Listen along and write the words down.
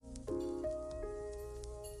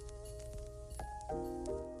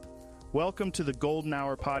Welcome to the Golden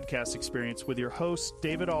Hour podcast experience with your hosts,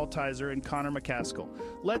 David Altizer and Connor McCaskill.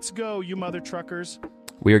 Let's go, you mother truckers.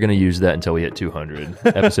 We are going to use that until we hit 200.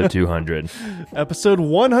 Episode 200. Episode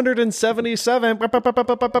 177.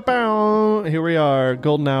 Here we are,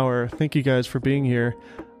 Golden Hour. Thank you guys for being here.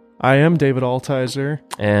 I am David Altizer.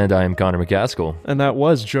 And I'm Connor McCaskill. And that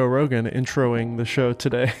was Joe Rogan introing the show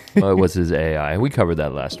today. Well, it was his AI. We covered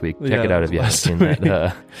that last week. Check it out if you haven't seen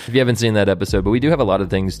that. If you haven't seen that episode. But we do have a lot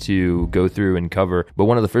of things to go through and cover. But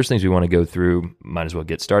one of the first things we want to go through, might as well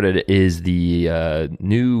get started, is the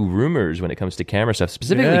new rumors when it comes to camera stuff,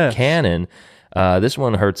 specifically Canon. This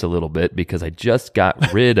one hurts a little bit because I just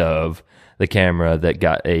got rid of the camera that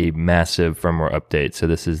got a massive firmware update. So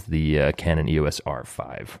this is the Canon EOS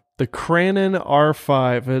R5. The Cranon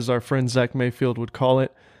R5, as our friend Zach Mayfield would call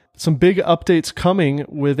it. Some big updates coming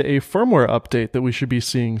with a firmware update that we should be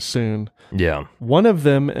seeing soon. Yeah. One of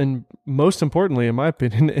them, and most importantly, in my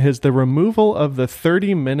opinion, is the removal of the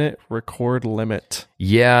 30-minute record limit.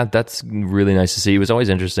 Yeah, that's really nice to see. It was always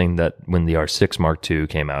interesting that when the R6 Mark II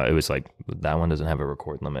came out, it was like, that one doesn't have a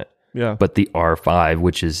record limit. Yeah. But the R5,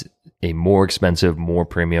 which is a more expensive, more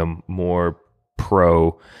premium, more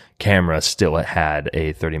pro camera, still had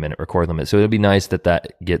a 30-minute record limit. So it'll be nice that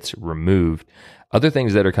that gets removed. Other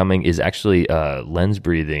things that are coming is actually lens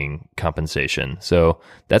breathing compensation. So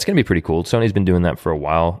that's going to be pretty cool. Sony's been doing that for a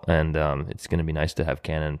while, and it's going to be nice to have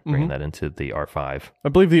Canon bring that into the R5. I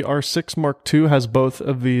believe the R6 Mark II has both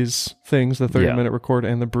of these things, the 30-minute record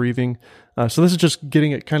and the breathing. So this is just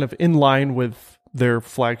getting it kind of in line with their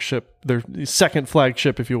flagship, their second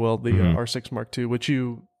flagship, if you will, the R6 Mark II, which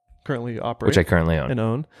you currently operate. Which I currently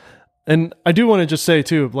own. And I do want to just say,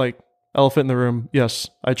 too, like, elephant in the room, yes,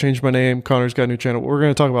 I changed my name. Connor's got a new channel. We're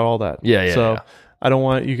going to talk about all that. So I don't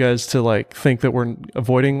want you guys to, like, think that we're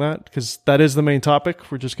avoiding that, because that is the main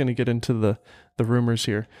topic. We're just going to get into the rumors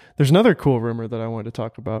here. There's another cool rumor that I wanted to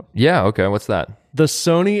talk about. Yeah, okay. What's that? The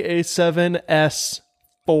Sony A7S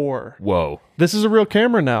IV. Whoa. This is a real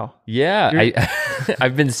camera now. Yeah,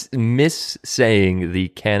 I've been saying the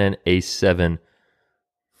Canon A7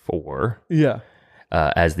 IV. Yeah.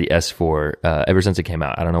 As the S4 ever since it came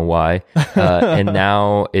out. I don't know why. And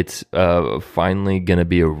now it's finally going to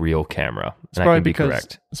be a real camera. It's probably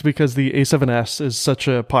because the A7S is such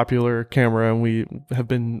a popular camera, and we have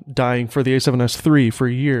been dying for the A7S III for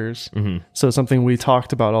years. So it's something we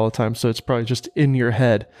talked about all the time. So it's probably just in your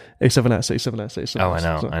head, A7S, A7S, A7S.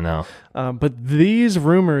 Oh, I know. But these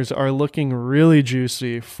rumors are looking really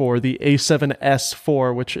juicy for the A7S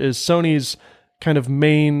IV, which is Sony's kind of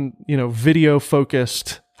main, video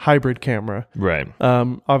focused hybrid camera. Right.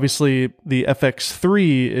 Obviously the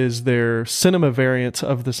FX3 is their cinema variant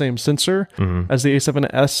of the same sensor as the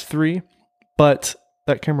A7S III, but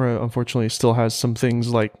that camera unfortunately still has some things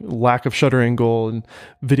like lack of shutter angle and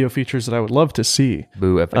video features that I would love to see.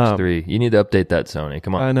 Boo, FX3. You need to update that, Sony.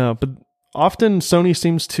 Come on. I know, but often Sony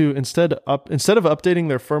seems to, instead of updating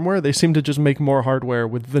their firmware, they seem to just make more hardware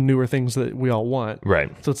with the newer things that we all want. Right.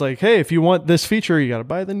 So it's like, hey, if you want this feature, you got to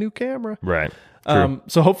buy the new camera. Right.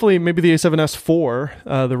 So hopefully maybe the A7S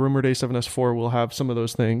IV, the rumored A7S IV, will have some of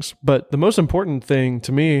those things. But the most important thing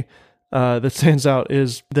to me that stands out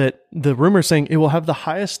is that the rumor saying it will have the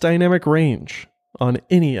highest dynamic range on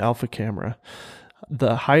any alpha camera.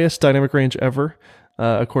 The highest dynamic range ever,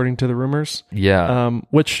 according to the rumors. Yeah.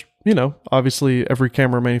 Which, obviously every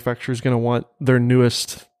camera manufacturer is going to want their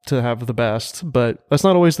newest to have the best, but that's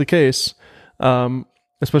not always the case.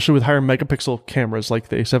 Especially with higher megapixel cameras like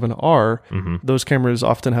the A7R, those cameras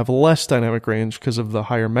often have less dynamic range because of the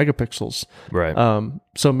higher megapixels. Right.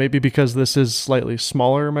 So maybe because this is slightly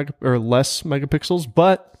smaller or less megapixels,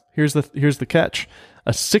 but here's the catch.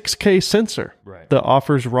 A 6K sensor that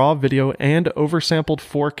offers raw video and oversampled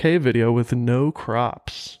 4K video with no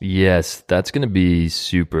crops. Yes, that's going to be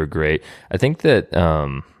super great. I think that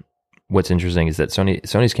what's interesting is that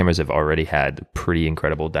Sony's cameras have already had pretty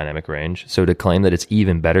incredible dynamic range. So to claim that it's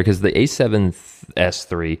even better, because the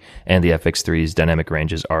A7S III and the FX3's dynamic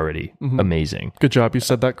range is already amazing. Good job. You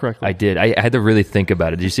said that correctly. I did. I had to really think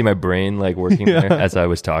about it. Did you see my brain working there as I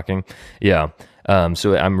was talking? Yeah.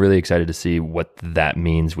 So I'm really excited to see what that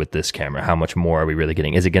means with this camera. How much more are we really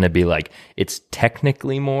getting? Is it going to be like it's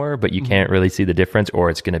technically more, but you can't really see the difference, or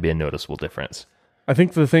it's going to be a noticeable difference? I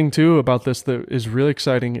think the thing too about this that is really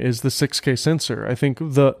exciting is the 6K sensor. I think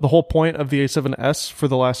the whole point of the A7S for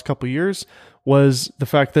the last couple of years was the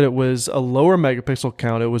fact that it was a lower megapixel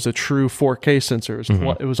count. It was a true 4K sensor.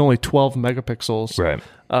 It was only 12 megapixels. Right.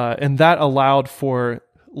 And that allowed for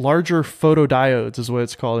larger photodiodes is what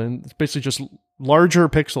it's called. And it's basically just larger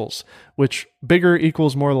pixels, which bigger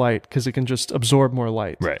equals more light because it can just absorb more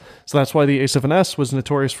light. Right. So that's why the A7S was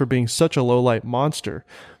notorious for being such a low light monster.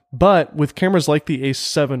 But with cameras like the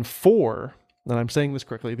A7 IV, and I'm saying this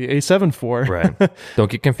correctly, the A7 IV, Right.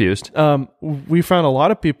 Don't get confused. we found a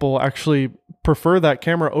lot of people actually prefer that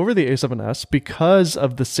camera over the A7S because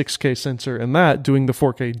of the 6K sensor and that doing the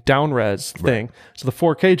 4K down res thing. Right. So the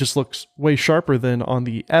 4K just looks way sharper than on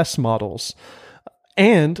the S models.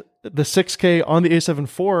 And the 6K on the A7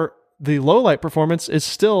 IV, the low light performance is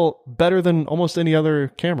still better than almost any other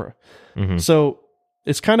camera. Mm-hmm. So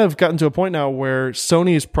it's kind of gotten to a point now where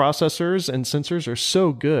Sony's processors and sensors are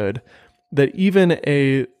so good that even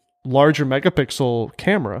a larger megapixel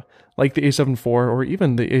camera like the A7 IV or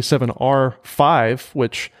even the A7R5,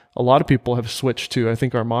 which a lot of people have switched to. I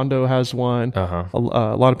think Armando has one. Uh-huh. A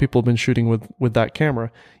lot of people have been shooting with that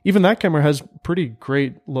camera. Even that camera has pretty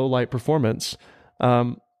great low light performance.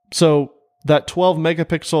 So that 12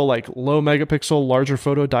 megapixel, like low megapixel, larger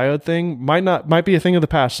photodiode thing might be a thing of the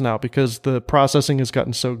past now because the processing has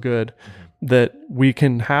gotten so good that we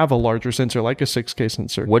can have a larger sensor like a 6K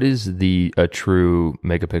sensor. What is a true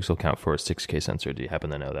megapixel count for a 6K sensor? Do you happen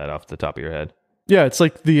to know that off the top of your head? Yeah, it's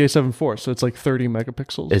like the A7 IV, so it's like 30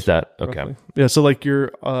 megapixels. Is that okay? Roughly. Yeah, so like your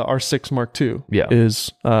R6 Mark II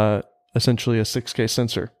is essentially a 6K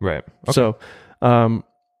sensor. Right. Okay. So,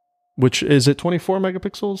 which is it 24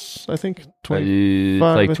 megapixels, I think?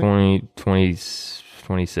 25, it's like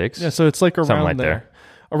 26. Yeah, so it's like around something like there.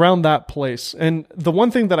 Around that place. And the one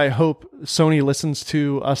thing that I hope Sony listens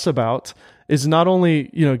to us about is not only,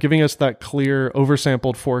 giving us that clear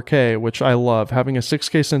oversampled 4K, which I love. Having a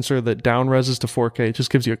 6K sensor that down reses to 4K just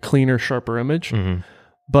gives you a cleaner, sharper image. Mm-hmm.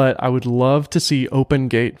 But I would love to see Open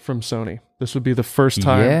Gate from Sony. This would be the first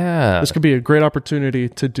time. Yeah. This could be a great opportunity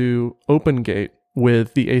to do Open Gate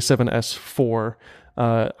with the A7S IV.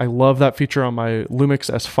 I love that feature on my Lumix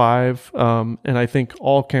S5, and I think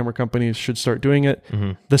all camera companies should start doing it.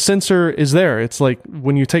 Mm-hmm. The sensor is there. It's like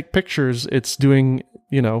when you take pictures, it's doing,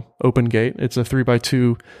 Open Gate. It's a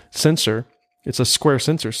 3x2 sensor. It's a square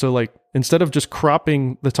sensor. So like instead of just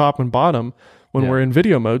cropping the top and bottom when we're in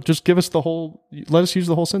video mode, just let us use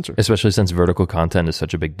the whole sensor. Especially since vertical content is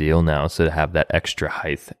such a big deal now. So to have that extra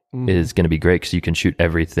height is going to be great because you can shoot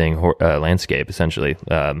everything landscape essentially,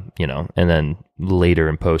 and then later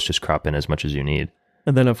in post just crop in as much as you need.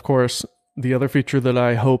 And then of course, the other feature that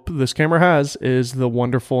I hope this camera has is the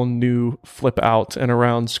wonderful new flip out and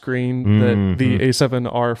around screen that the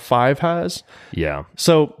A7R5 has. Yeah.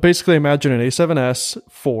 So basically imagine an A7S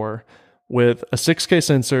IV with a 6K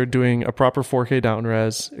sensor doing a proper 4K down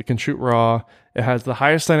res. It can shoot RAW. It has the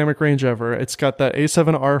highest dynamic range ever. It's got that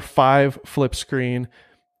A7R5 flip screen.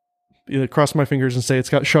 Cross my fingers and say it's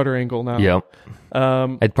got shutter angle now. Yep.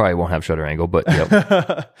 It probably won't have shutter angle, but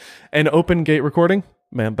yep. And Open Gate recording,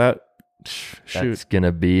 man, that's going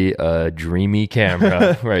to be a dreamy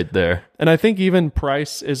camera right there. And I think even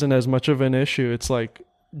price isn't as much of an issue. It's like,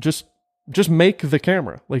 just make the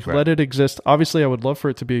camera, let it exist. Obviously I would love for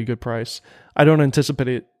it to be a good price. I don't anticipate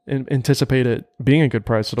it being a good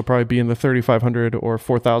price. It'll probably be in the $3,500 or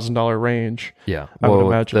 $4,000 range. Yeah. I would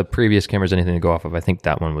imagine. The previous cameras, anything to go off of, I think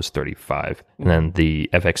that one was $35. And then the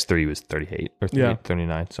FX3 was $38 or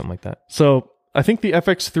 $39, something like that. So I think the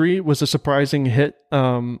FX3 was a surprising hit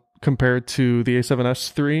compared to the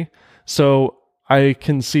A7S III. So I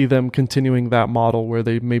can see them continuing that model where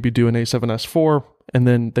they maybe do an A7S IV and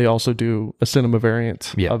then they also do a cinema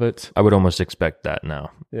variant of it. I would almost expect that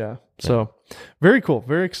now. Yeah. So very cool.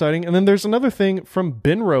 Very exciting. And then there's another thing from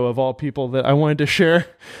Binro of all people that I wanted to share.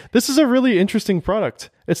 This is a really interesting product.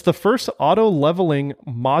 It's the first auto leveling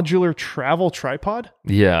modular travel tripod.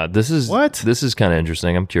 Yeah. This is kind of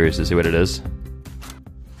interesting. I'm curious to see what it is.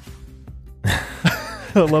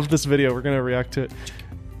 I love this video. We're going to react to it.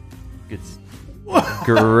 It's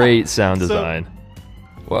great sound design.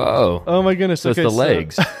 Whoa. Oh my goodness. So it's the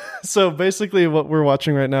legs. So basically what we're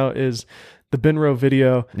watching right now is the Binro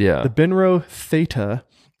video. Yeah. The Binro Theta.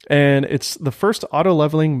 And it's the first auto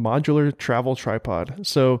leveling modular travel tripod.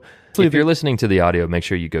 So if you're listening to the audio, make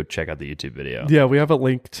sure you go check out the YouTube video. Yeah, we have it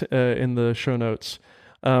linked in the show notes.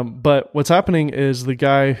 But what's happening is the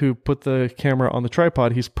guy who put the camera on the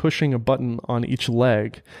tripod, he's pushing a button on each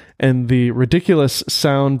leg. And the ridiculous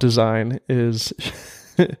sound design is...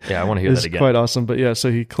 Yeah, I want to hear that again. It's quite awesome. But yeah,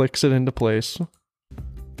 so he clicks it into place.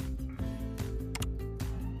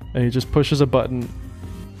 And he just pushes a button.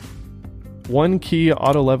 One key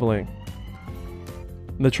auto leveling.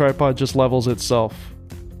 And the tripod just levels itself.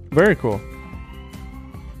 Very cool.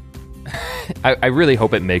 I really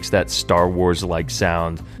hope it makes that Star Wars-like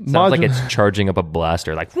sound. Sounds like it's charging up a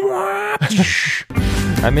blaster, like...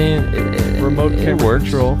 I mean, remote camera works.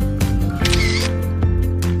 control.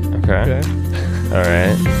 Okay. All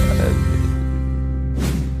right.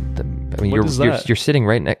 I mean, you're sitting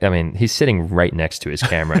right next. I mean, he's sitting right next to his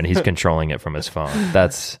camera, and he's controlling it from his phone.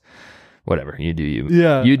 That's whatever. You do you.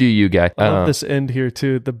 Yeah. You do you, guy. I love this end here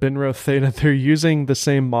too. The Benro Theta. They're using the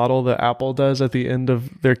same model that Apple does at the end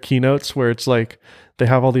of their keynotes, where it's like they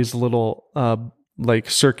have all these little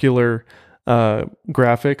like circular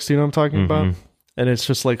graphics. You know what I'm talking about? And it's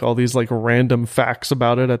just like all these like random facts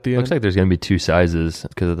about it at the end. Looks like there's going to be two sizes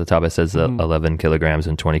because at the top it says 11 kilograms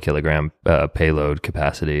and 20 kilogram payload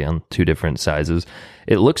capacity on two different sizes.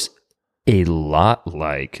 It looks a lot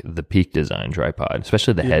like the Peak Design tripod,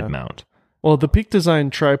 especially the head mount. Well, the Peak Design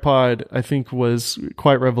tripod, I think, was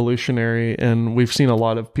quite revolutionary, and we've seen a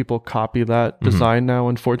lot of people copy that design now,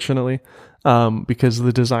 unfortunately, because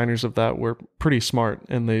the designers of that were pretty smart,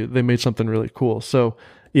 and they made something really cool. So,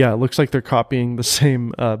 yeah, it looks like they're copying the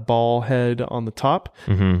same ball head on the top.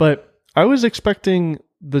 But I was expecting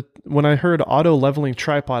when I heard auto leveling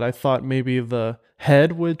tripod, I thought maybe the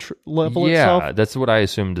head would level itself. Yeah, that's what I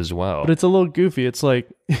assumed as well. But it's a little goofy. It's like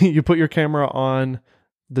you put your camera on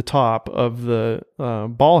the top of the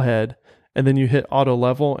ball head, and then you hit auto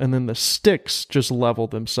level, and then the sticks just level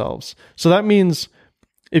themselves. So that means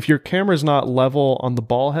if your camera's not level on the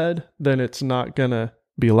ball head, then it's not gonna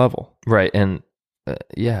be level. Right, and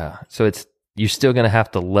so you're still gonna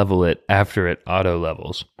have to level it after it auto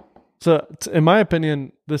levels. So in my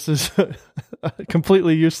opinion, this is a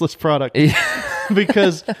completely useless product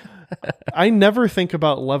because I never think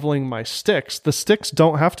about leveling my sticks. The sticks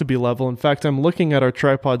don't have to be level. In fact, I'm looking at our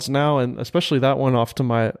tripods now, and especially that one off to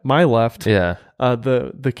my left. Yeah.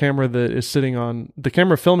 The camera that is sitting on the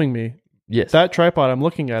camera filming me. Yes. That tripod, I'm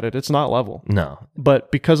looking at it. It's not level. No.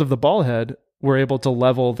 But because of the ball head, we're able to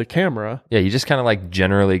level the camera. Yeah, you just kind of like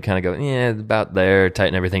generally kind of go, about there,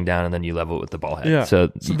 tighten everything down, and then you level it with the ball head. Yeah.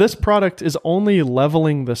 So this product is only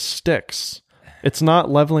leveling the sticks. It's not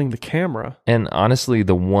leveling the camera. And honestly,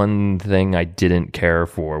 the one thing I didn't care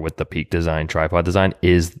for with the Peak Design tripod design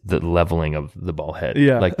is the leveling of the ball head.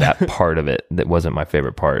 Yeah. Like that part of it, that wasn't my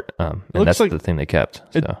favorite part. And that's like the thing they kept.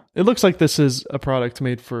 So. It looks like this is a product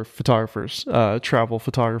made for photographers, travel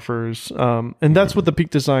photographers. And that's what the Peak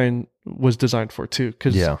Design was designed for too.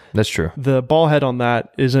 Yeah, that's true. The ball head on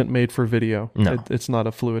that isn't made for video. No. It's not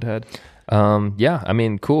a fluid head. Yeah, I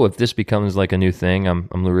mean, cool. If this becomes like a new thing, I'm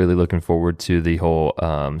really looking forward to the whole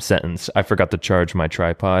sentence, "I forgot to charge my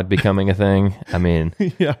tripod," becoming a thing. I mean,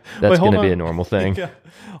 that's going to be a normal thing. Yeah.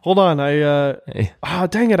 Hold on,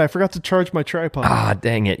 dang it, I forgot to charge my tripod.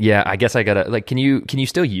 Dang it. Yeah, I guess I gotta like. Can you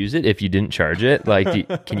still use it if you didn't charge it?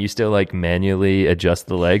 Like, can you still like manually adjust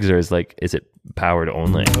the legs, or is it powered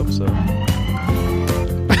only? I hope so.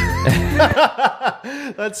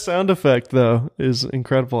 That sound effect though is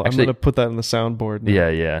incredible. Actually, I'm gonna put that in the soundboard now.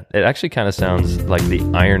 Yeah. It actually kind of sounds like the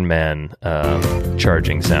Iron Man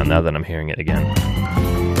charging sound now that I'm hearing it again.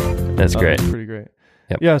 That's great. That's pretty great.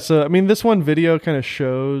 Yep. Yeah, so I mean, this one video kind of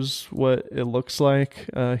shows what it looks like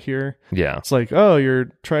here. Yeah. It's like, oh,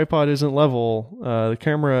 your tripod isn't level. The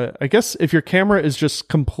camera, I guess if your camera is just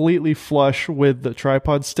completely flush with the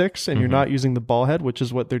tripod sticks and you're not using the ball head, which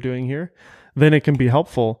is what they're doing here, then it can be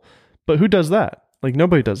helpful. But who does that? Like,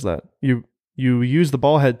 nobody does that. You use the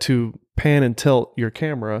ball head to pan and tilt your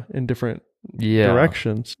camera in different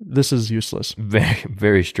directions. This is useless. Very,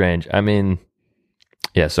 very strange. I mean,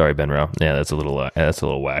 yeah, sorry, Benro. Yeah, that's a little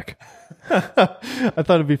whack. I thought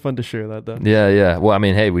it'd be fun to share that though. Yeah. Well, I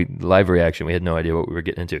mean, hey, live reaction. We had no idea what we were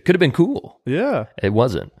getting into. It could have been cool. Yeah. It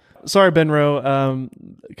wasn't. Sorry, Benro.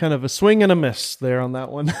 Kind of a swing and a miss there on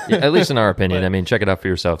that one. Yeah, at least in our opinion. I mean, check it out for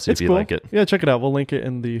yourself. See if you like it. Yeah, check it out. We'll link it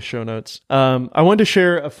in the show notes. I wanted to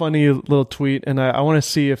share a funny little tweet, and I want to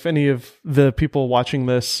see if any of the people watching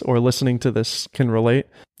this or listening to this can relate.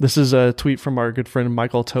 This is a tweet from our good friend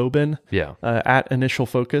Michael Tobin. Yeah. At Initial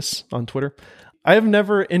Focus on Twitter. I have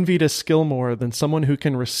never envied a skill more than someone who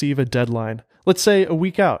can receive a deadline. Let's say a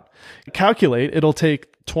week out. Calculate it'll take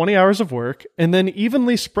 20 hours of work and then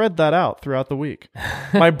evenly spread that out throughout the week.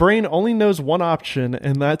 My brain only knows one option,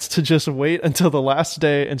 and that's to just wait until the last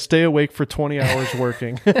day and stay awake for 20 hours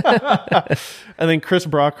working. And then Chris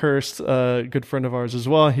Brockhurst, a good friend of ours as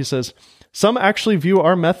well, he says, some actually view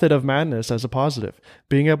our method of madness as a positive,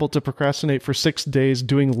 being able to procrastinate for 6 days,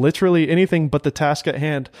 doing literally anything but the task at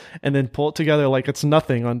hand, and then pull it together like it's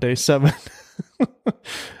nothing on day 7.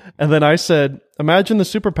 And then I said, imagine the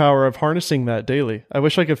superpower of harnessing that daily. I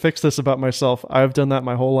wish I could fix this about myself. I've done that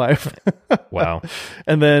my whole life. Wow.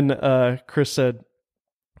 And then Chris said,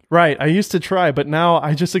 right, I used to try, but now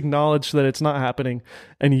I just acknowledge that it's not happening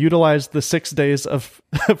and utilize the 6 days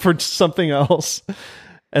for something else.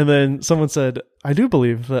 And then someone said, I do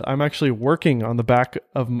believe that I'm actually working on the back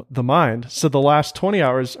of the mind. So the last 20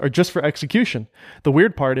 hours are just for execution. The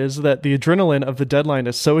weird part is that the adrenaline of the deadline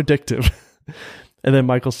is so addictive. And then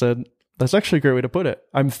Michael said, that's actually a great way to put it.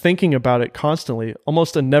 I'm thinking about it constantly,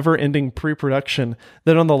 almost a never-ending pre-production.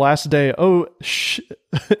 Then on the last day,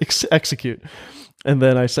 execute. And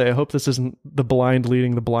then I say, I hope this isn't the blind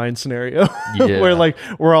leading the blind scenario, where like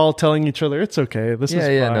we're all telling each other it's okay. This is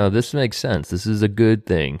fine. No, this makes sense. This is a good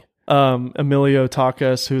thing. Emilio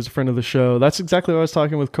Takas, who's a friend of the show, that's exactly what I was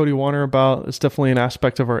talking with Cody Warner about. It's definitely an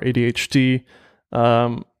aspect of our ADHD.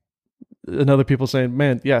 And other people saying,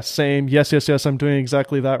 man, yeah, same. Yes, I'm doing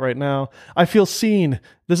exactly that right now. I feel seen.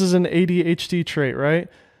 This is an ADHD trait, right?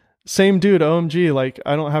 Same dude, OMG, like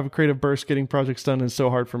I don't have a creative burst. Getting projects done is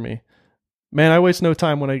so hard for me. Man, I waste no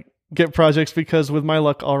time when I get projects because with my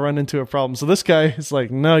luck, I'll run into a problem. So this guy is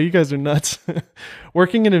like, no, you guys are nuts.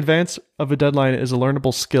 Working in advance of a deadline is a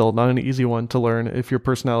learnable skill, not an easy one to learn if your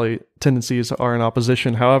personality tendencies are in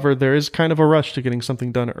opposition. However, there is kind of a rush to getting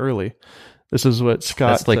something done early. This is what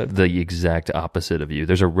Scott said. That's like the exact opposite of you.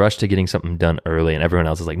 There's a rush to getting something done early, and everyone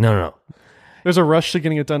else is like, no. There's a rush to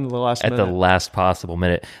getting it done at the last minute. At the last possible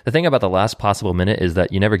minute. The thing about the last possible minute is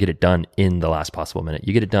that you never get it done in the last possible minute.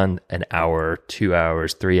 You get it done an hour, 2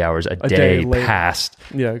 hours, 3 hours, a day past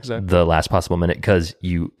the last possible minute because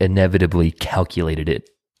you inevitably calculated it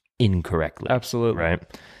incorrectly. Absolutely.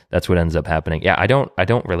 Right? That's what ends up happening. Yeah, I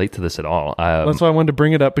don't relate to this at all. That's why I wanted to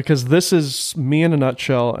bring it up, because this is me in a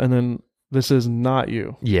nutshell, and then this is not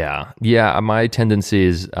you. Yeah. My tendency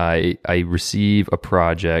is I receive a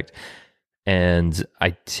project, and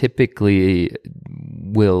I typically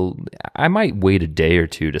I might wait a day or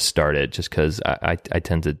two to start it, just because I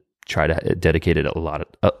tend to try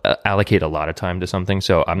to allocate a lot of time to something.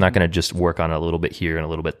 So I'm not going to just work on it a little bit here and a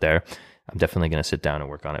little bit there. I'm definitely going to sit down and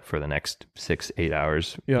work on it for the next 6-8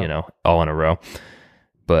 hours, all in a row.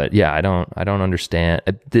 But yeah, I don't understand.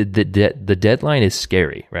 The deadline is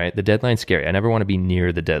scary, right? The deadline's scary. I never want to be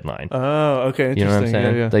near the deadline. Oh, okay. You know what I'm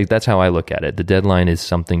saying? Yeah. Like that's how I look at it. The deadline is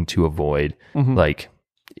something to avoid. Mm-hmm. Like,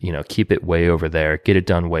 keep it way over there, get it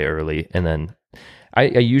done way early. And then I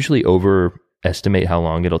usually overestimate how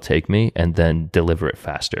long it'll take me and then deliver it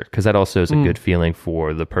faster. Because that also is a good feeling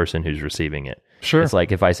for the person who's receiving it. Sure. It's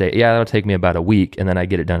like if I say, yeah, that'll take me about a week, and then I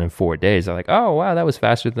get it done in 4 days, I'm like, oh, wow, that was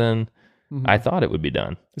faster than I thought it would be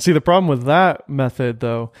done. See, the problem with that method,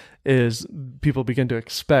 though, is people begin to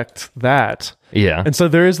expect that. Yeah. And so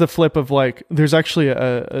there is the flip of like, there's actually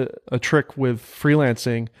a trick with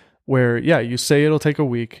freelancing where, yeah, you say it'll take a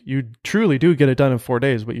week. You truly do get it done in 4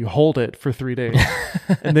 days, but you hold it for 3 days.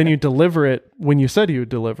 And then you deliver it when you said you would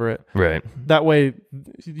deliver it. Right. That way,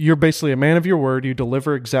 you're basically a man of your word. You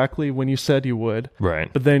deliver exactly when you said you would.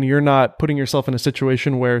 Right. But then you're not putting yourself in a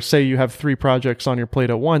situation where, say, you have 3 projects on your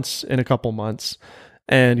plate at once in a couple months,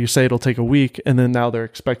 and you say it'll take a week, and then now they're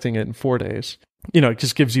expecting it in 4 days. It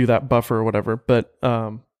just gives you that buffer or whatever. But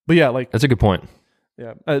yeah, like that's a good point.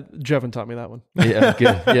 Yeah, Jevin taught me that one. Yeah,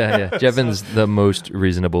 good. Yeah. Jevin's the most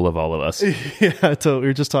reasonable of all of us. Yeah, so we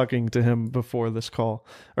were just talking to him before this call,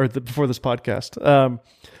 or before this podcast.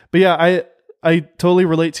 But yeah, I totally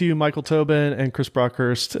relate to you, Michael Tobin and Chris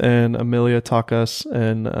Brockhurst and Amelia Takas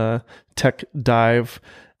and Tech Dive.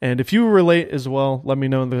 And if you relate as well, let me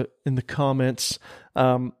know in the comments.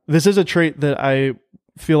 This is a trait that I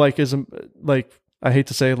feel like is like, I hate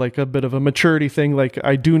to say, like a bit of a maturity thing. Like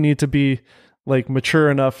I do need to be like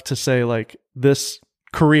mature enough to say like this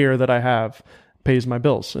career that I have pays my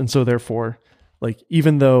bills. And so therefore, like,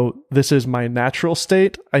 even though this is my natural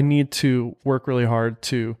state, I need to work really hard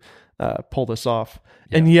to pull this off.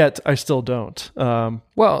 Yeah. And yet I still don't.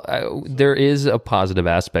 There is a positive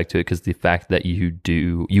aspect to it, because the fact that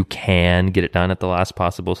you can get it done at the last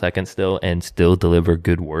possible second still and still deliver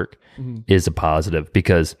good work is a positive,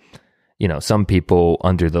 because some people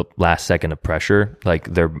under the last second of pressure,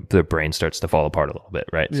 like their brain starts to fall apart a little bit,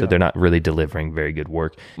 right? Yeah. So they're not really delivering very good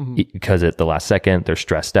work because at the last second, they're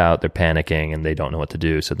stressed out, they're panicking, and they don't know what to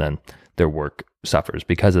do. So then their work suffers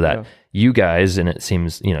because of that. Yeah. You guys, and it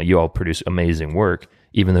seems, you all produce amazing work,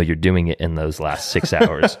 even though you're doing it in those last 6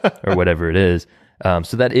 hours or whatever it is.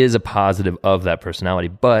 So that is a positive of that personality.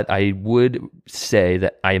 But I would say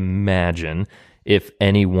that I imagine if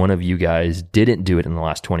any one of you guys didn't do it in the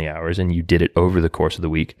last 20 hours and you did it over the course of the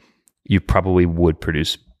week, you probably would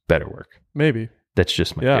produce better work. Maybe. That's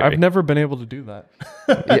just my theory. I've never been able to do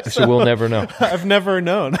that. So we'll never know. I've never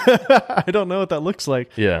known. I don't know what that looks like.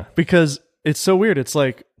 Yeah. Because it's so weird. It's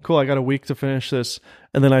like, cool, I got a week to finish this.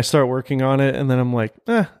 And then I start working on it. And then I'm like,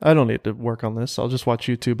 I don't need to work on this. I'll just watch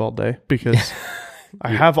YouTube all day because I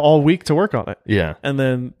have all week to work on it. Yeah. And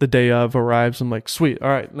then the day of arrives, I'm like, sweet. All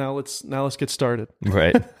right, now let's get started.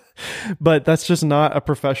 Right. But that's just not a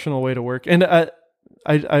professional way to work. And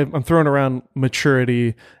I'm throwing around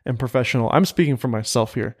maturity and professional. I'm speaking for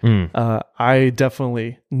myself here. I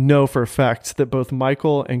definitely know for a fact that both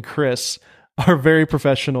Michael and Chris are very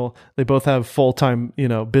professional. They both have full-time,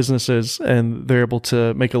 businesses, and they're able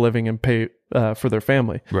to make a living and pay for their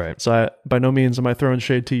family. Right. So by no means am I throwing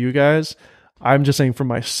shade to you guys. I'm just saying for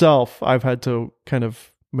myself, I've had to kind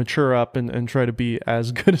of mature up and try to be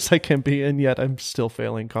as good as I can be, and yet I'm still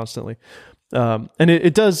failing constantly. And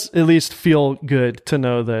it does at least feel good to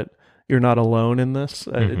know that you're not alone in this.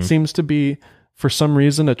 It seems to be, for some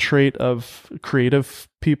reason, a trait of creative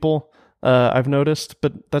people, I've noticed,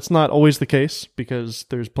 but that's not always the case, because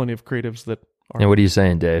there's plenty of creatives that are. And what are you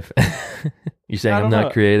saying, Dave? You saying I'm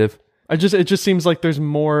not creative? It just seems like there's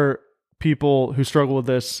more people who struggle with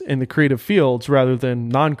this in the creative fields rather than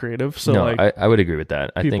non-creative. So no, I would agree with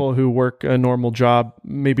that. I think who work a normal job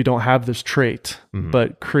maybe don't have this trait,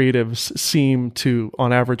 but creatives seem to,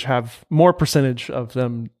 on average, have more percentage of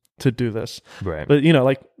them to do this. Right. But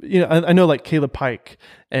I know like Caleb Pike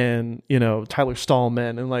and Tyler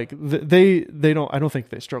Stallman, and like they don't, I don't think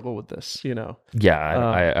they struggle with this. Yeah,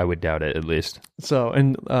 I would doubt it, at least. So,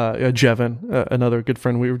 and Jevin, another good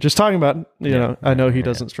friend we were just talking about, I know he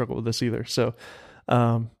doesn't struggle with this either. So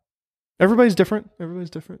everybody's different,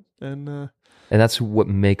 and that's what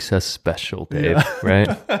makes us special, Dave.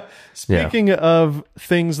 Right. Speaking of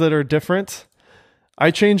things that are different, I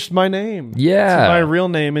changed my name. Yeah. To my real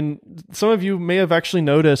name. And some of you may have actually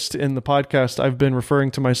noticed in the podcast, I've been referring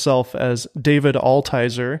to myself as David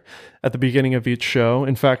Altizer at the beginning of each show.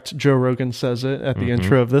 In fact, Joe Rogan says it at the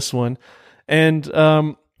intro of this one. And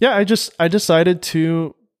I decided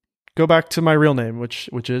to go back to my real name, which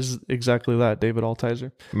is exactly that, David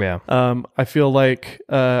Altizer. Yeah. I feel like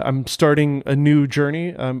I'm starting a new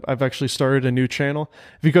journey. I've actually started a new channel.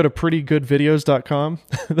 If you go to prettygoodvideos.com,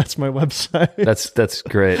 that's my website. That's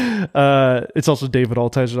great. It's also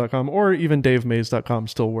davidaltizer.com, or even davemays.com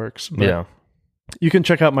still works. But yeah. You can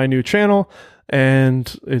check out my new channel,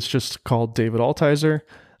 and it's just called David Altizer.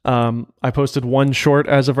 I posted one short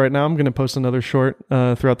as of right now. I'm going to post another short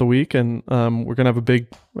throughout the week, and we're going to have a big,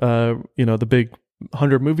 the big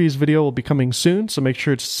 100 movies video will be coming soon. So make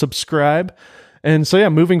sure to subscribe. And so,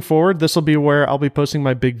 moving forward, this will be where I'll be posting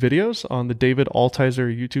my big videos on the David Altizer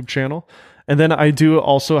YouTube channel. And then I do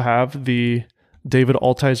also have the David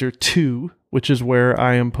Altizer 2, which is where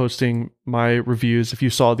I am posting my reviews. If you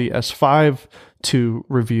saw the S5 II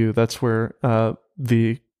review, that's where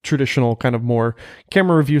the traditional kind of more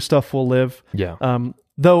camera review stuff will live. Yeah.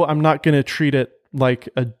 Though I'm not going to treat it like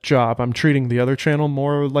a job. I'm treating the other channel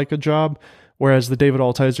more like a job, whereas the David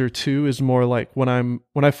Altizer 2 is more like when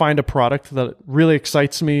I find a product that really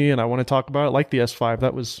excites me and I want to talk about it, like the S5.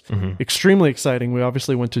 That was extremely exciting. We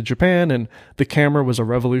obviously went to Japan, and the camera was a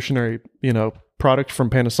revolutionary, product from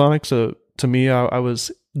Panasonic. So to me, I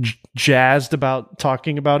was jazzed about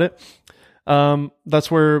talking about it. That's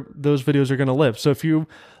where those videos are going to live. So if you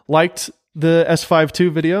liked the S5 II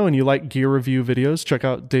video and you like gear review videos, check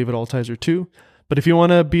out David Altizer 2. But if you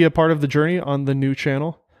want to be a part of the journey on the new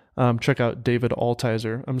channel, check out David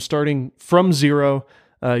Altizer. I'm starting from 0.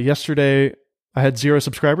 Yesterday, I had 0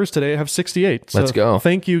 subscribers. Today, I have 68. So let's go.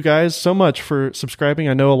 Thank you guys so much for subscribing.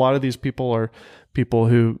 I know a lot of these people are people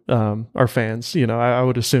who are fans. I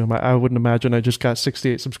would assume. I wouldn't imagine I just got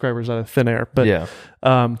 68 subscribers out of thin air. But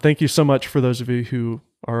thank you so much for those of you who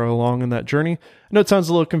are along in that journey. I know it sounds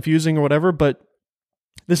a little confusing or whatever, but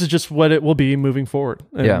this is just what it will be moving forward.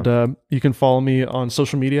 And you can follow me on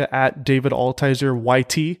social media at David Altizer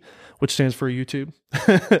YT, which stands for YouTube.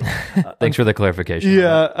 Thanks for the clarification.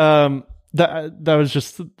 Yeah. That was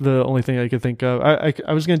just the only thing I could think of.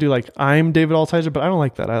 I was going to do like I'm David Altizer, but I don't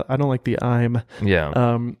like that. I don't like the I'm.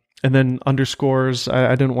 Yeah. And then underscores.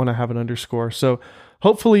 I didn't want to have an underscore. So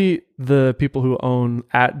hopefully the people who own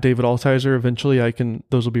at David Altizer, eventually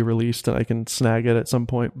those will be released and I can snag it at some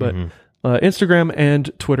point. But Instagram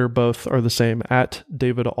and Twitter both are the same, at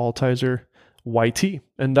David Altizer YT.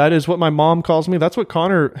 And that is what my mom calls me. That's what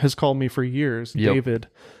Connor has called me for years, David.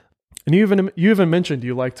 And you even mentioned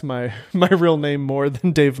you liked my real name more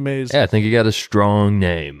than Dave Mays. Yeah, I think you got a strong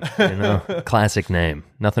name, classic name.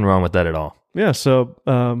 Nothing wrong with that at all. Yeah, so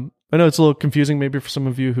I know it's a little confusing maybe for some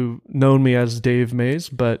of you who've known me as Dave Mays,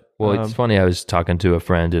 but... Well, it's funny. I was talking to a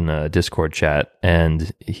friend in a Discord chat,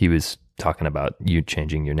 and he was talking about you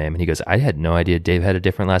changing your name, and he goes, I had no idea Dave had a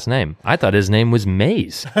different last name. I thought his name was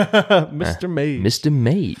Mays. Mr. Mays. Mr.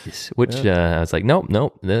 Mays, which I was like, nope,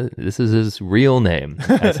 this is his real name.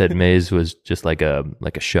 I said Mays was just like a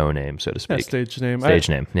show name, so to speak. Yeah, stage name. Stage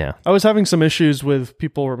name, yeah. I was having some issues with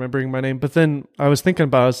people remembering my name, but then I was thinking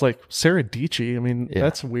about it, I was like, Sarah Dici. I mean,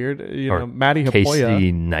 that's weird. Or Maddie Hapoya.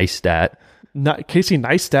 Casey Neistat. Casey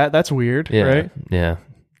Neistat, that's weird, right? Yeah.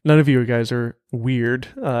 None of you guys are weird.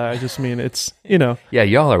 I just mean it's, Yeah,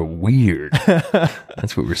 y'all are weird.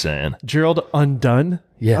 That's what we're saying. Gerald Undone.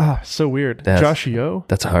 Yeah. So weird. Josh Yo.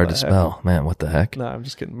 That's hard to spell. Man, what the heck? No, I'm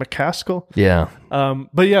just kidding. McCaskill. Yeah.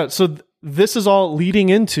 But yeah, so this is all leading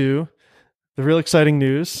into the real exciting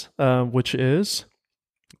news, which is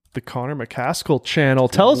the Connor McCaskill channel.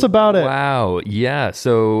 Tell us about it. Wow. Yeah.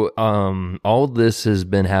 So all of this has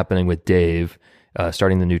been happening with Dave,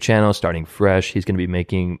 starting the new channel, starting fresh. He's going to be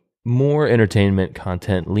making more entertainment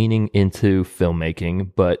content, leaning into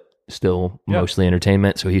filmmaking, but still mostly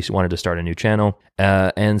entertainment. So he wanted to start a new channel.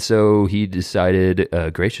 And so he decided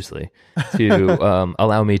graciously to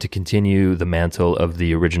allow me to continue the mantle of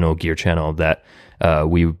the original gear channel that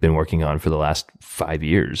we've been working on for the last 5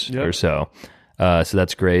 years or so. So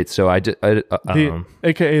that's great. So AKA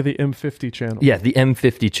the M50 channel. Yeah, the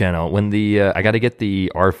M50 channel. When I got to get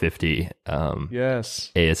the R50.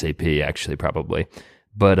 Yes. ASAP, actually, probably.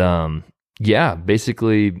 But yeah,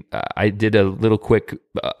 basically, I did a little quick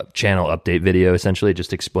channel update video, essentially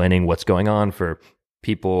just explaining what's going on for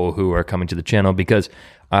people who are coming to the channel, because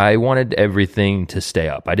I wanted everything to stay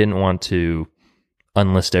up. I didn't want to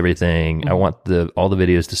unlist everything. I want all the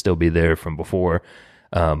videos to still be there from before.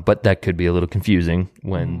 But that could be a little confusing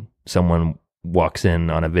when someone walks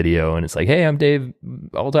in on a video and it's like, hey, I'm Dave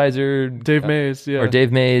Altizer. Dave Mays, yeah. Or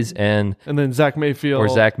Dave Mays and then Zach Mayfield. Or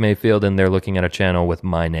Zach Mayfield, and they're looking at a channel with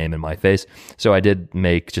my name and my face. So I did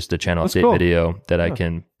make just a channel update video that I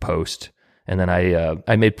can post. And then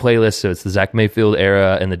I made playlists, so it's the Zach Mayfield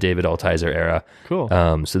era and the David Altizer era. Cool.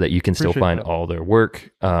 So that you can still find all their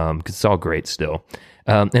work, because it's all great still.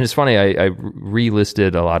 And it's funny, I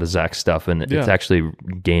relisted a lot of Zach's stuff, and it's actually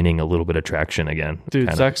gaining a little bit of traction again.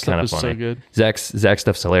 Dude, Zach's stuff is so good. Zach's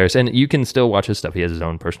stuff's hilarious. And you can still watch his stuff. He has his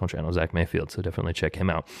own personal channel, Zach Mayfield, so definitely check him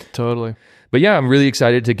out. Totally. But yeah, I'm really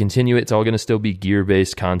excited to continue it. It's all going to still be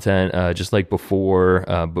gear-based content, just like before,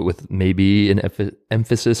 but with maybe an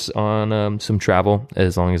emphasis on some travel,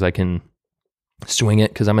 as long as I can swing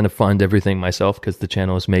it, because I'm going to fund everything myself, because the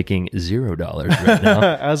channel is making $0 right now.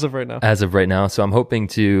 As of right now. So I'm hoping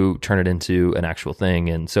to turn it into an actual thing.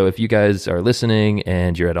 And so if you guys are listening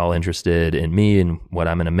and you're at all interested in me and what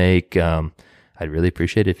I'm going to make, I'd really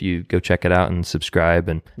appreciate it if you go check it out and subscribe.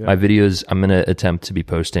 And my videos, I'm going to attempt to be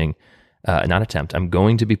posting, I'm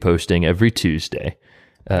going to be posting every Tuesday.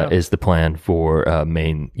 Is the plan for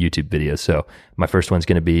main YouTube videos. So my first one's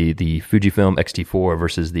going to be the Fujifilm X-T4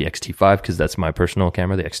 versus the X-T5, because that's my personal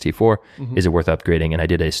camera. The X-T4 is it worth upgrading? And I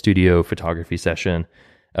did a studio photography session,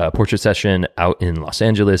 portrait session out in Los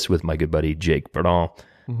Angeles with my good buddy Jake Bernal.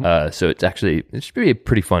 So it should be a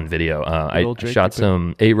pretty fun video. I shot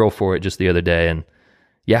some A-roll for it just the other day, and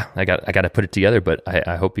yeah, I got to put it together. But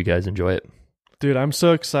I hope you guys enjoy it. Dude, I'm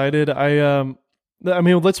so excited. I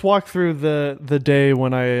mean, let's walk through the day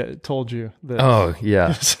when I told you this. Oh,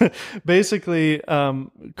 yeah. Basically,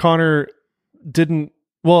 Connor didn't...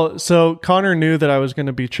 Well, so Connor knew that I was going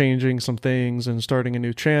to be changing some things and starting a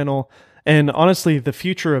new channel. And honestly, the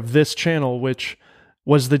future of this channel, which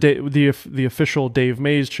was the official Dave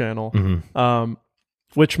Mays channel,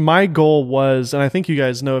 which my goal was, and I think you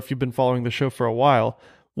guys know if you've been following the show for a while,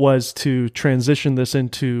 was to transition this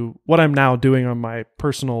into what I'm now doing on my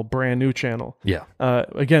personal brand new channel. Yeah.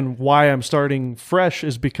 Again, why I'm starting fresh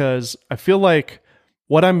is because I feel like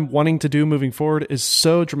what I'm wanting to do moving forward is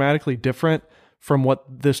so dramatically different from what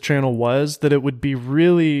this channel was that it would be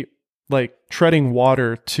really like treading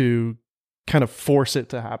water to kind of force it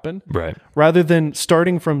to happen. Right. Rather than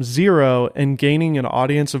starting from zero and gaining an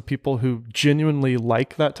audience of people who genuinely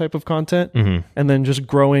like that type of content, and then just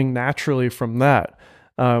growing naturally from that.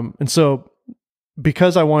 And so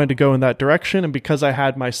because I wanted to go in that direction, and because I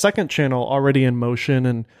had my second channel already in motion,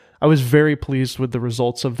 and I was very pleased with the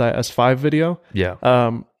results of that S5 video. Yeah.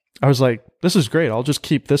 I was like, this is great. I'll just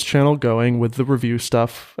keep this channel going with the review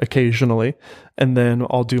stuff occasionally, and then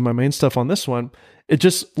I'll do my main stuff on this one. It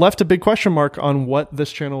just left a big question mark on what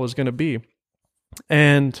this channel was going to be.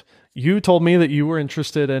 And you told me that you were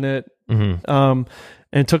interested in it. And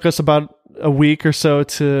it took us about a week or so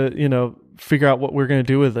to, figure out what we're going to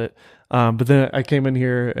do with it. But then I came in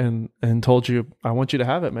here and told you, I want you to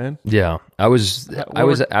have it, man. Yeah, I was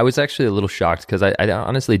actually a little shocked because I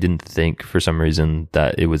honestly didn't think for some reason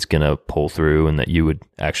that it was gonna pull through and that you would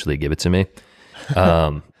actually give it to me.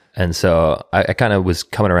 And so I kind of was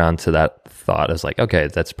coming around to that thought. I was like, okay,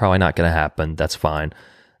 that's probably not gonna happen. That's fine.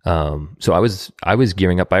 So I was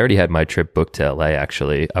gearing up. I already had my trip booked to LA.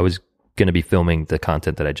 Actually, I was gonna be filming the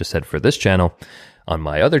content that I just said for this channel on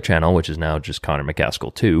my other channel, which is now just Connor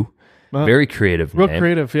McCaskill 2. Very creative real name.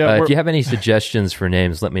 Creative, yeah. If you have any suggestions for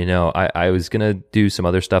names, let me know. I was going to do some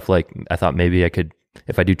other stuff. Like I thought maybe I could,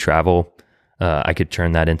 if I do travel, I could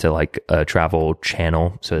turn that into like a travel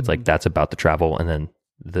channel. So it's like that's about the travel, and then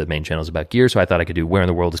the main channel is about gear. So I thought I could do Where in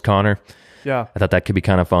the World is Connor? Yeah. I thought that could be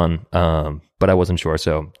kind of fun, but I wasn't sure.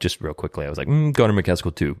 So just real quickly, I was like, Connor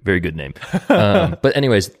McCaskill 2. Very good name. But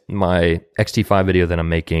anyways, my XT5 video that I'm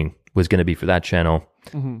making was going to be for that channel.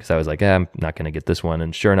 Because I was like, I'm not going to get this one.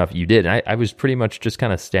 And sure enough, you did. And I was pretty much just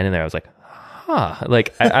kind of standing there. I was like,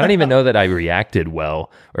 like, I don't even know that I reacted well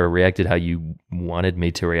or reacted how you wanted me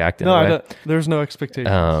to react. There's no expectations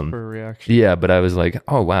for a reaction. Yeah, but I was like,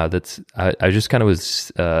 oh, wow. I just kind of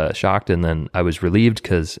was shocked. And then I was relieved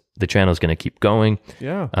because the channel is going to keep going.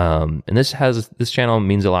 Yeah. And this channel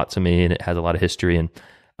means a lot to me, and it has a lot of history. And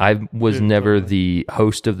I was never the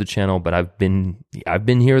host of the channel, but I've been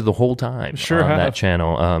here the whole time on that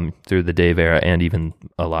channel through the Dave era and even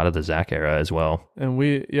a lot of the Zach era as well. And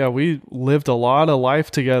we lived a lot of life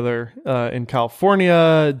together in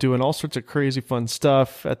California, doing all sorts of crazy fun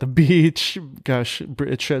stuff at the beach. Gosh,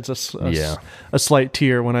 it sheds a slight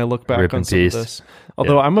tear when I look back on some of this.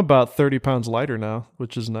 Although I'm about 30 pounds lighter now,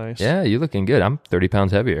 which is nice. Yeah, you're looking good. I'm 30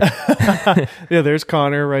 pounds heavier. Yeah, there's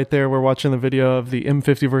Connor right there. We're watching the video of the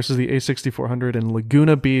M50 versus the A6400 in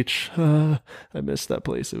Laguna Beach. I missed that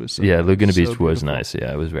place. It was Laguna Beach was nice.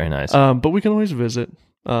 Yeah, it was very nice. But we can always visit.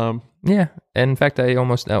 Yeah, and in fact, I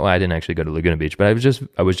didn't actually go to Laguna Beach, but I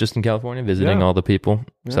was just in California visiting all the people.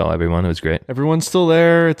 Saw everyone. It was great. Everyone's still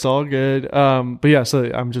there. It's all good. But yeah, so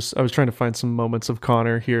I was trying to find some moments of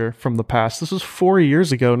Connor here from the past. This was 4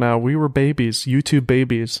 years ago now. We were babies, YouTube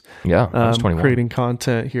babies. Yeah, I was 21. Creating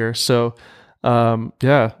content here. So,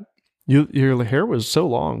 yeah. Your hair was so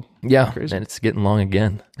long. Yeah, crazy. And it's getting long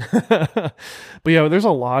again. But yeah, there's a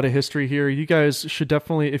lot of history here. You guys should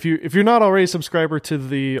definitely, if you're not already a subscriber to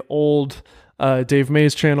the old Dave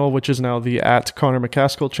Mays channel, which is now the @Connor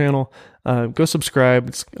McCaskill channel, go subscribe.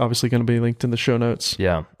 It's obviously going to be linked in the show notes.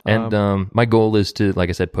 Yeah, and my goal is to, like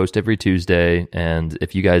I said, post every Tuesday. And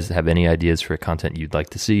if you guys have any ideas for content you'd like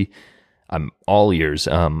to see, I'm all ears.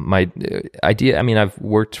 My idea, I've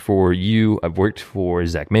worked for you. I've worked for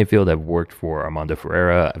Zach Mayfield. I've worked for Armando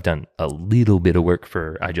Ferreira. I've done a little bit of work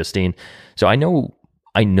for iJustine. So I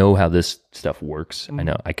know how this stuff works.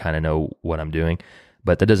 I kind of know what I'm doing,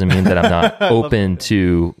 but that doesn't mean that I'm not open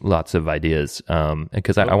to lots of ideas.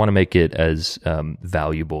 Because I want to make it as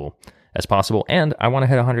valuable as possible, and I want to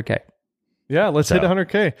hit 100K. Yeah, let's hit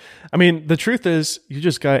 100K. The truth is, you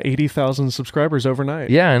just got 80,000 subscribers overnight.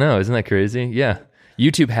 Yeah, I know. Isn't that crazy? Yeah.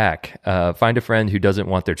 YouTube hack. Find a friend who doesn't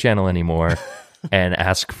want their channel anymore and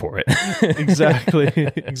ask for it.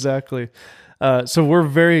 Exactly. So we're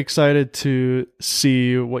very excited to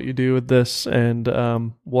see what you do with this, and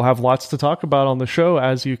we'll have lots to talk about on the show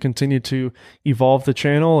as you continue to evolve the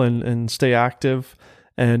channel and stay active.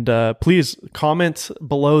 And please comment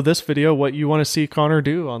below this video what you want to see Connor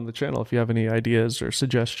do on the channel. If you have any ideas or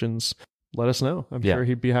suggestions, let us know. I'm sure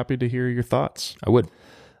he'd be happy to hear your thoughts. I would.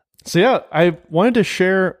 So yeah, I wanted to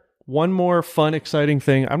share one more fun, exciting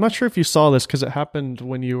thing. I'm not sure if you saw this because it happened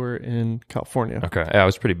when you were in California. Okay. Yeah, I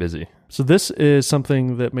was pretty busy. So this is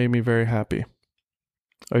something that made me very happy.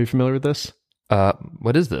 Are you familiar with this?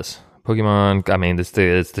 What is this? Pokemon.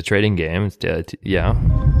 It's the trading game. Yeah.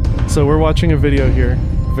 So we're watching a video here.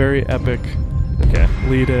 Very epic. Okay.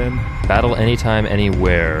 Lead in. Battle anytime,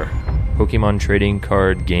 anywhere. Pokemon trading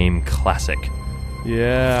card game classic.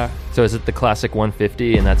 Yeah. So is it the classic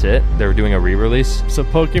 150 and that's it? They're doing a re-release? So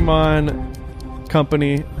Pokemon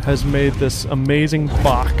Company has made this amazing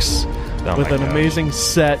box with an amazing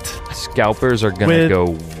set. Scalpers are going to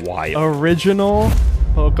go wild. Original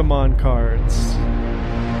Pokemon cards.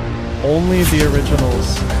 Only the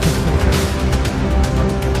originals.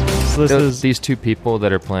 So these two people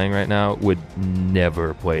that are playing right now would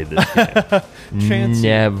never play this game. Chansey.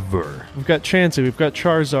 Never. We've got Chansey. We've got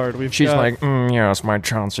Charizard. She's like, yes, my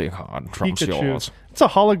Chansey card trumps yours. It's a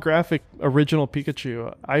holographic original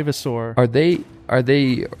Pikachu. Ivysaur. Are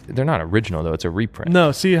they? They're not original though. It's a reprint.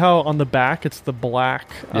 No. See how on the back it's the black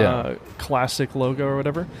classic logo or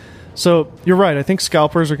whatever. So you're right. I think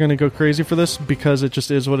scalpers are going to go crazy for this because it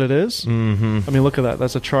just is what it is. Mm-hmm. I mean, look at that.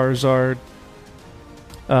 That's a Charizard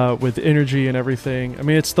with energy and everything. I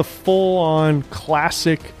mean, it's the full-on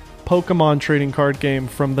classic Pokemon trading card game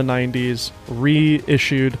from the 90s,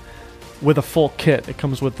 reissued with a full kit. It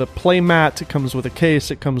comes with the play mat. It comes with a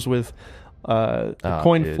case. It comes with a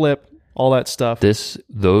coin flip. All that stuff.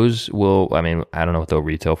 Those will, I mean, I don't know what they'll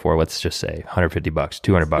retail for. Let's just say $150,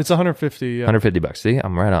 $200. It's $150, yeah. $150. See,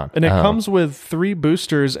 I'm right on. And it comes with 3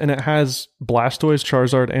 boosters, and it has Blastoise,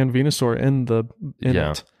 Charizard, and Venusaur in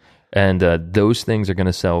it. And those things are going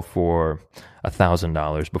to sell for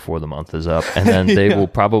 $1,000 before the month is up, and then they will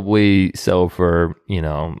probably sell for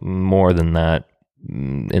more than that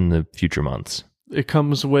in the future months. It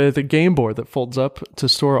comes with a game board that folds up to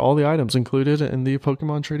store all the items included in the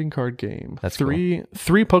Pokemon trading card game. That's three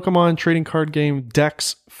Pokemon trading card game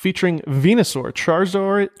decks featuring Venusaur,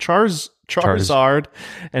 Charizard,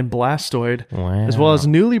 and Blastoid, as well as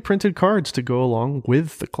newly printed cards to go along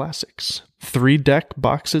with the classics. 3 deck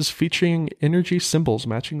boxes featuring energy symbols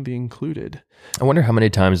matching the included. I wonder how many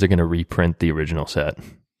times they're going to reprint the original set.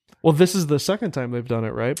 Well, this is the second time they've done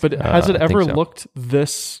it, right? But has it ever looked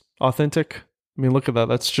this authentic? I mean, look at that.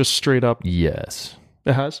 That's just straight up. Yes.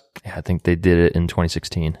 It has? Yeah, I think they did it in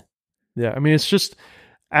 2016. Yeah, I mean, it's just,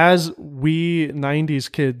 as we 90s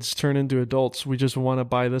kids turn into adults, we just want to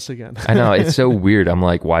buy this again. I know. It's so weird. I'm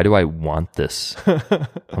like, why do I want this?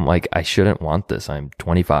 I'm like, I shouldn't want this. I'm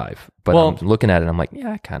 25. But I'm looking at it, I'm like,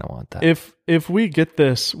 yeah, I kind of want that. If we get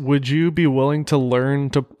this, would you be willing to learn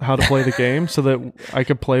how to play the game so that I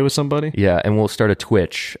could play with somebody? Yeah, and we'll start a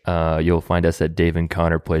Twitch. You'll find us at Dave and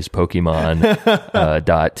Connor Plays Pokemon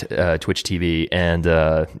Twitch TV, and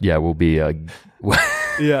we'll be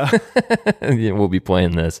we'll be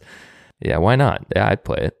playing this. Yeah, why not? Yeah, I'd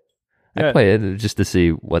play it. I'd play it just to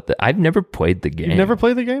see I've never played the game. You've never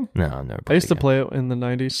played the game? No, I've never played I used to play it in the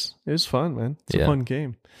 90s. It was fun, man. It's a fun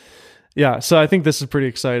game. Yeah, so I think this is pretty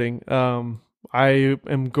exciting. I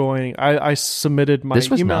submitted my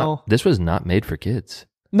email. This was not made for kids.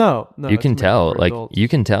 No. You can tell, adults. you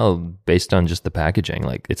can tell based on just the packaging.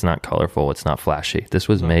 Like, it's not colorful, it's not flashy. This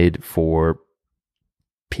was made for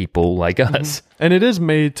people like us. And it is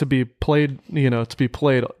made to be played,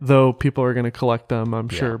 though people are going to collect them, I'm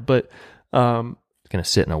sure. But it's going to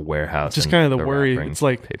sit in a warehouse. Just kind of the worry. It's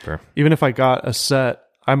like, paper. Even if I got a set,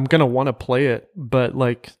 I'm going to want to play it, but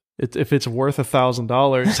like, if it's worth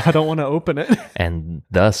 $1,000, I don't want to open it. And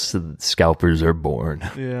thus, scalpers are born.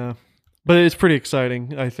 Yeah. But it's pretty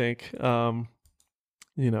exciting, I think, for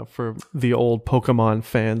the old Pokemon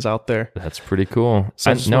fans out there. That's pretty cool.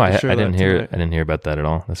 I didn't hear about that at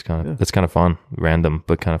all. That's kind of fun. Random,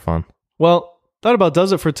 but kind of fun. Well, that about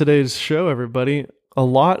does it for today's show, everybody. A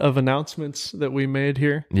lot of announcements that we made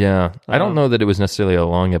here. Yeah. I don't know that it was necessarily a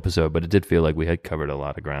long episode, but it did feel like we had covered a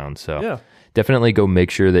lot of ground. So definitely go make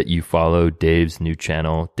sure that you follow Dave's new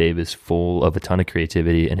channel. Dave is full of a ton of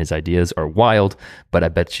creativity and his ideas are wild, but I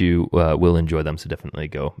bet you will enjoy them. So definitely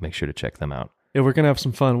go make sure to check them out. Yeah, we're going to have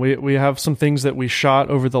some fun. We have some things that we shot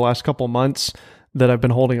over the last couple months that I've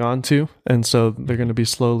been holding on to. And so they're going to be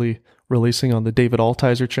slowly releasing on the David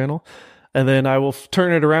Altizer channel. And then I will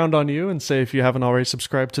turn it around on you and say, if you haven't already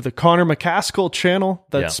subscribed to the Connor McCaskill channel,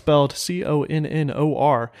 that's spelled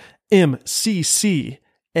ConnorMcCaskill.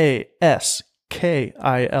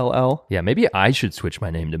 Yeah, maybe I should switch my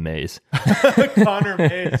name to Maze. Connor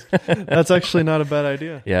Maze. That's actually not a bad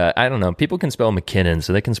idea. Yeah, I don't know. People can spell McKinnon,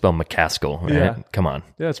 so they can spell McCaskill. Right? Yeah. Come on.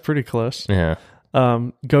 Yeah, it's pretty close. Yeah.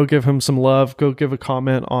 Go give him some love. Go give a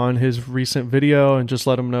comment on his recent video and just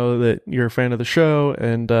let him know that you're a fan of the show,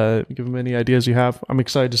 and give him any ideas you have. I'm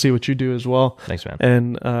excited to see what you do as well. Thanks, man.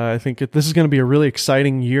 And I think this is going to be a really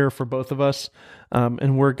exciting year for both of us.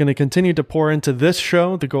 And we're going to continue to pour into this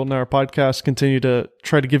show, the Golden Hour Podcast, continue to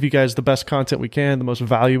try to give you guys the best content we can, the most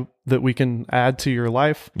value that we can add to your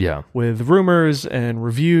life. Yeah. With rumors and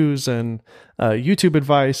reviews and YouTube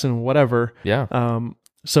advice and whatever. Yeah.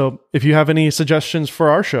 So if you have any suggestions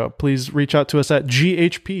for our show, please reach out to us at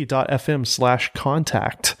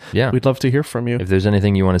ghp.fm/contact. Yeah. We'd love to hear from you. If there's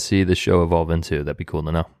anything you want to see the show evolve into, that'd be cool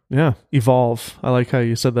to know. Yeah. Evolve. I like how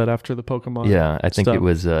you said that after the Pokemon. Yeah. I think it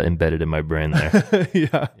was embedded in my brain there.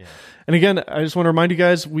 Yeah. And again, I just want to remind you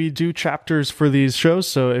guys, we do chapters for these shows.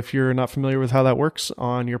 So if you're not familiar with how that works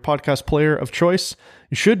on your podcast player of choice,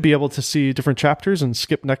 you should be able to see different chapters and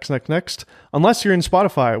skip next, unless you're in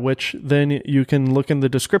Spotify, which then you can look in the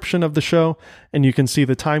description of the show and you can see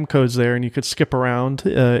the time codes there, and you could skip around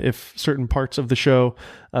if certain parts of the show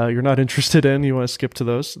you're not interested in, you want to skip to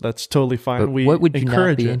those. That's totally fine. But what would you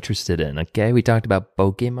not be interested interested in. Okay, we talked about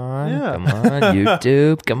Pokemon. Yeah. Come on,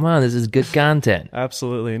 YouTube. Come on, this is good content.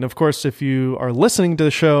 Absolutely. And of course, if you are listening to the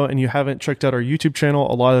show and you haven't checked out our YouTube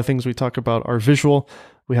channel, a lot of the things we talk about are visual.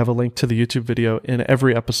 We have a link to the YouTube video in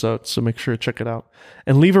every episode, so make sure to check it out.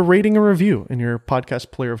 And leave a rating and review in your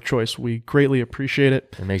podcast player of choice. We greatly appreciate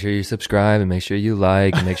it. And make sure you subscribe, and make sure you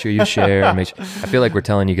like, and make sure you share. And I feel like we're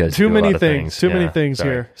telling you guys Too to do many a lot things. Of Too many things Sorry.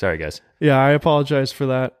 here. Sorry, guys. Yeah, I apologize for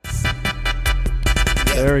that.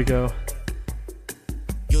 There we go.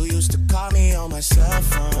 You used to call me on my cell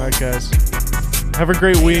phone. All right, guys. Have a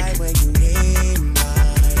great week.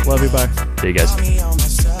 Love you. Bye. See you guys.